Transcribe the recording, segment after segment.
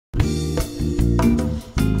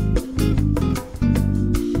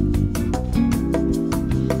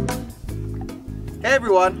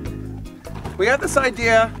everyone. We got this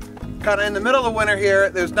idea kind of in the middle of winter here.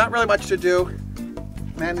 There's not really much to do.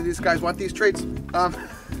 Man, do these guys want these treats.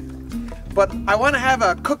 But I want to have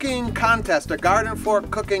a cooking contest, a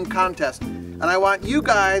GardenFork cooking contest. And I want you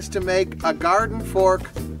guys to make a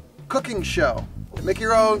GardenFork cooking show. Make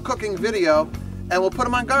your own cooking video, and we'll put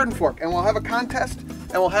them on GardenFork. And we'll have a contest,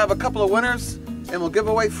 and we'll have a couple of winners, and we'll give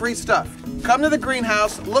away free stuff. Come to the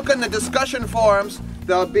greenhouse, look in the discussion forums.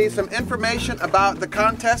 There'll be some information about the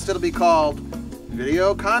contest. It'll be called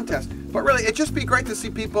Video Contest. But really, it'd just be great to see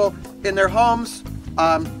people in their homes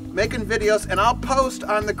making videos, and I'll post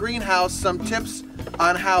on the greenhouse some tips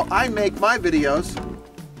on how I make my videos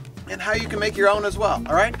and how you can make your own as well,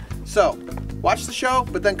 all right? So, watch the show,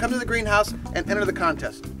 but then come to the greenhouse and enter the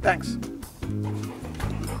contest. Thanks.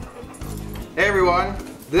 Hey everyone,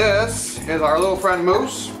 this is our little friend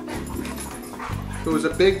Moose, who is a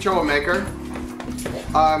big troublemaker.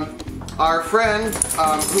 Our friend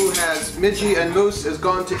who has Midgie and Moose is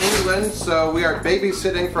gone to England, so we are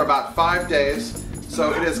babysitting for about 5 days.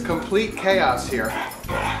 So it is complete chaos here.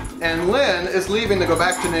 And Lynn is leaving to go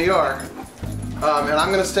back to New York, and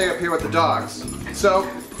I'm going to stay up here with the dogs. So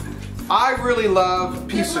I really love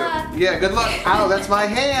pea soup. Yeah, good luck. Ow, that's my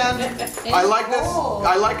hand. I like this.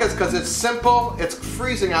 I like this because it's simple. It's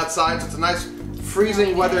freezing outside, so it's a nice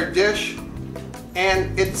freezing weather dish.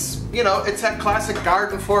 And it's, you know, it's that classic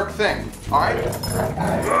GardenFork thing. All right?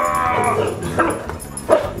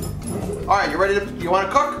 All right, you ready to, you want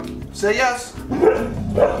to cook? Say yes.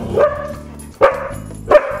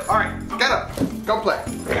 All right, get up. Go play.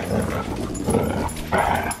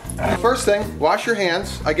 First thing, wash your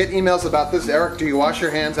hands. I get emails about this. Eric, do you wash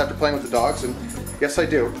your hands after playing with the dogs? And yes, I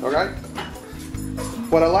do. All right?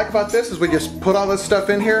 What I like about this is we just put all this stuff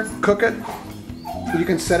in here, cook it. You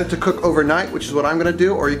can set it to cook overnight, which is what I'm going to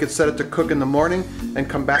do, or you can set it to cook in the morning and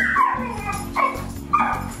come back.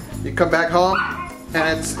 You come back home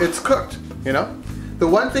and it's cooked, you know? The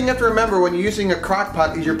one thing you have to remember when you're using a crock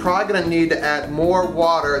pot is you're probably going to need to add more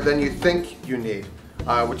water than you think you need,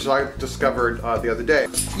 which I discovered the other day.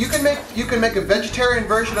 You can make a vegetarian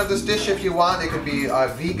version of this dish if you want. It could be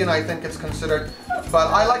vegan, I think it's considered. But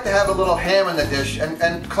I like to have a little ham in the dish.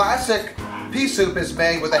 And classic pea soup is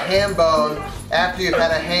made with a ham bone after you've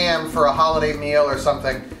had a ham for a holiday meal or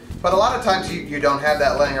something. But a lot of times you don't have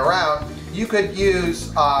that laying around. You could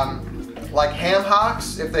use like ham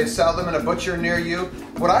hocks if they sell them in a butcher near you.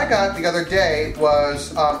 What I got the other day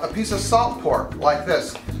was a piece of salt pork like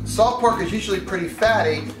this. Salt pork is usually pretty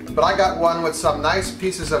fatty, but I got one with some nice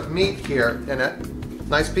pieces of meat here in it.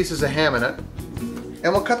 Nice pieces of ham in it.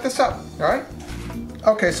 And we'll cut this up, all right?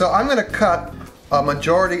 Okay, so I'm gonna cut a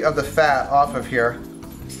majority of the fat off of here.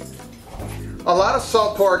 A lot of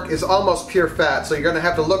salt pork is almost pure fat, so you're gonna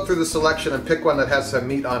have to look through the selection and pick one that has some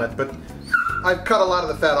meat on it, but I've cut a lot of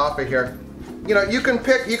the fat off of here. You know, you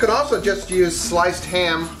can also just use sliced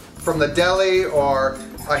ham from the deli or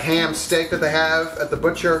a ham steak that they have at the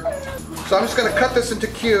butcher. So I'm just gonna cut this into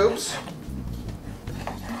cubes.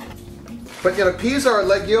 But you know, peas are a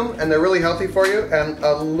legume and they're really healthy for you, and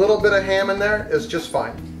a little bit of ham in there is just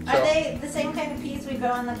fine. So, are they the same kind of peas we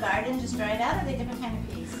grow in the garden, just dried out, or are they different kind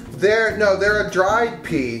of peas? They're a dried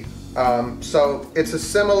pea. So it's a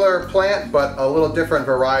similar plant, but a little different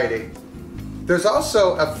variety. There's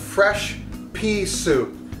also a fresh pea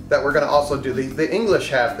soup that we're going to also do. The English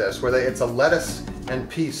have this, where it's a lettuce and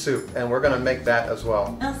pea soup, and we're going to make that as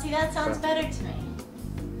well. Oh, see, that sounds better to me.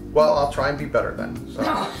 Well, I'll try and be better then. So.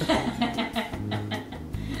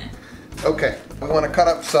 Okay, I want to cut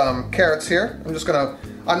up some carrots here. I'm just going to,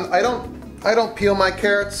 I don't peel my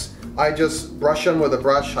carrots. I just brush them with a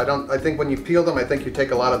brush. I think when you peel them, I think you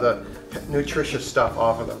take a lot of the nutritious stuff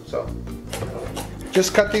off of them. So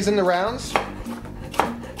just cut these into rounds.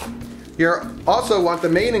 You also want the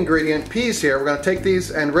main ingredient, peas here. We're going to take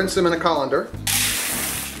these and rinse them in a colander.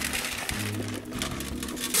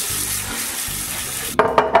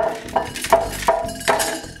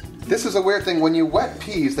 This is a weird thing. When you wet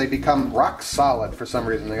peas, they become rock solid for some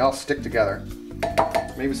reason. They all stick together.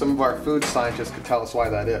 Maybe some of our food scientists could tell us why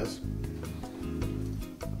that is.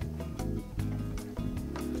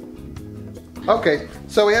 Okay,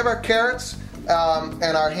 so we have our carrots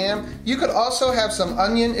and our ham. You could also have some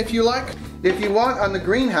onion if you like. If you want, on the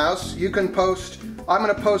greenhouse, you can post, I'm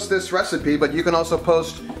going to post this recipe, but you can also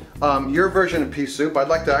post your version of pea soup. I'd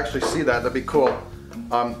like to actually see that. That'd be cool.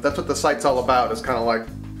 That's what the site's all about. It's kind of like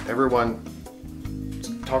everyone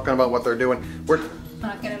talking about what they're doing. We're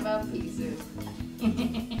talking about pea soup.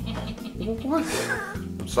 What?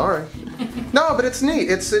 I'm sorry. No, but it's neat.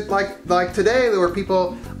 It's like today there were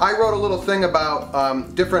people, I wrote a little thing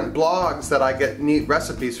about different blogs that I get neat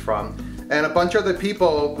recipes from. And a bunch of other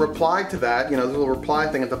people replied to that, you know, the little reply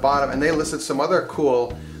thing at the bottom, and they listed some other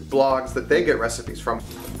cool blogs that they get recipes from.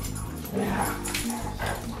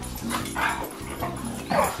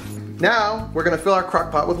 Now, we're gonna fill our crock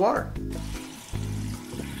pot with water.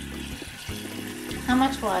 How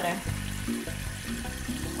much water?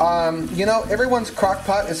 You know, everyone's crock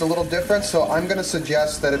pot is a little different, so I'm gonna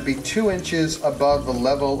suggest that it be 2 inches above the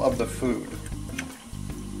level of the food.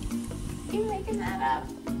 You're making that up.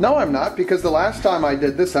 No, I'm not, because the last time I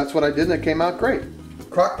did this, that's what I did, and it came out great.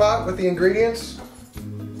 Crock pot with the ingredients.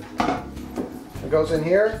 It goes in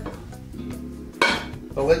here.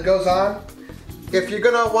 The lid goes on. If you're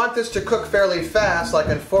gonna want this to cook fairly fast, like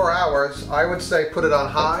in 4 hours, I would say put it on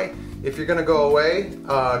high. If you're gonna go away,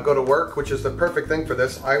 go to work, which is the perfect thing for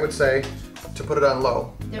this, I would say to put it on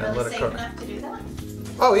low They're and really let it safe cook. enough to do that?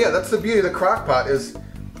 Oh yeah, that's the beauty of the crock pot is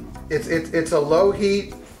it's a low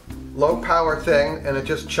heat, low power thing, and it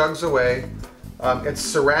just chugs away. It's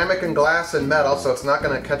ceramic and glass and metal, so it's not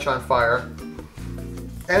gonna catch on fire.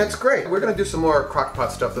 And it's great. We're gonna do some more crock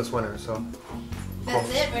pot stuff this winter, so. That's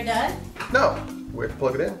it, we're done? No, we have to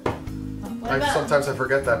plug it in. What about Sometimes I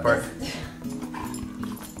forget that part.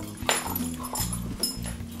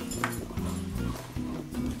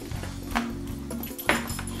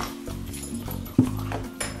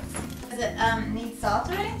 Does it need salt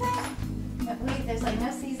or anything? Wait, there's like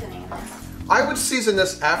no seasoning in this. I would season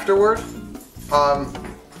this afterward.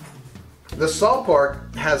 The salt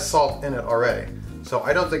pork has salt in it already, so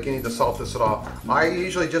I don't think you need to salt this at all. I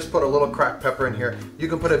usually just put a little cracked pepper in here. You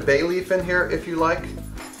can put a bay leaf in here if you like.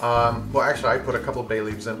 Well, actually, I put a couple bay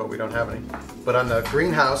leaves in, but we don't have any. But on the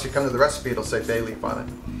greenhouse, you come to the recipe, it'll say bay leaf on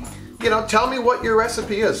it. You know, tell me what your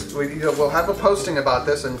recipe is. We'll have a posting about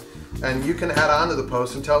this, and you can add on to the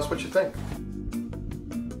post and tell us what you think.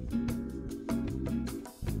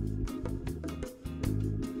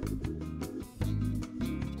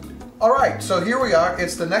 All right, so here we are.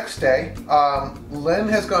 It's the next day. Lynn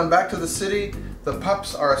has gone back to the city. The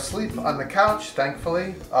pups are asleep on the couch,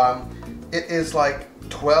 thankfully. It is like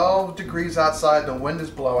 12 degrees outside. The wind is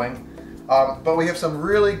blowing. But we have some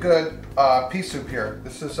really good pea soup here.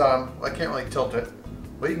 This is, I can't really tilt it,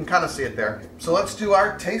 but you can kind of see it there. So let's do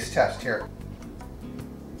our taste test here.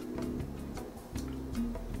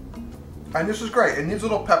 And this is great. It needs a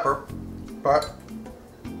little pepper, but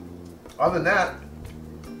other than that,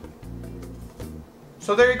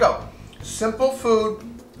 so there you go. Simple food,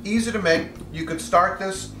 easy to make. You could start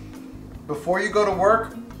this before you go to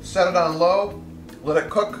work, set it on low, let it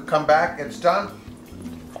cook, come back, it's done.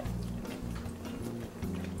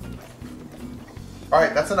 All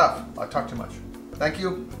right, that's enough. I'll talk too much. Thank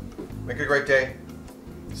you. Make it a great day.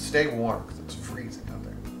 Stay warm.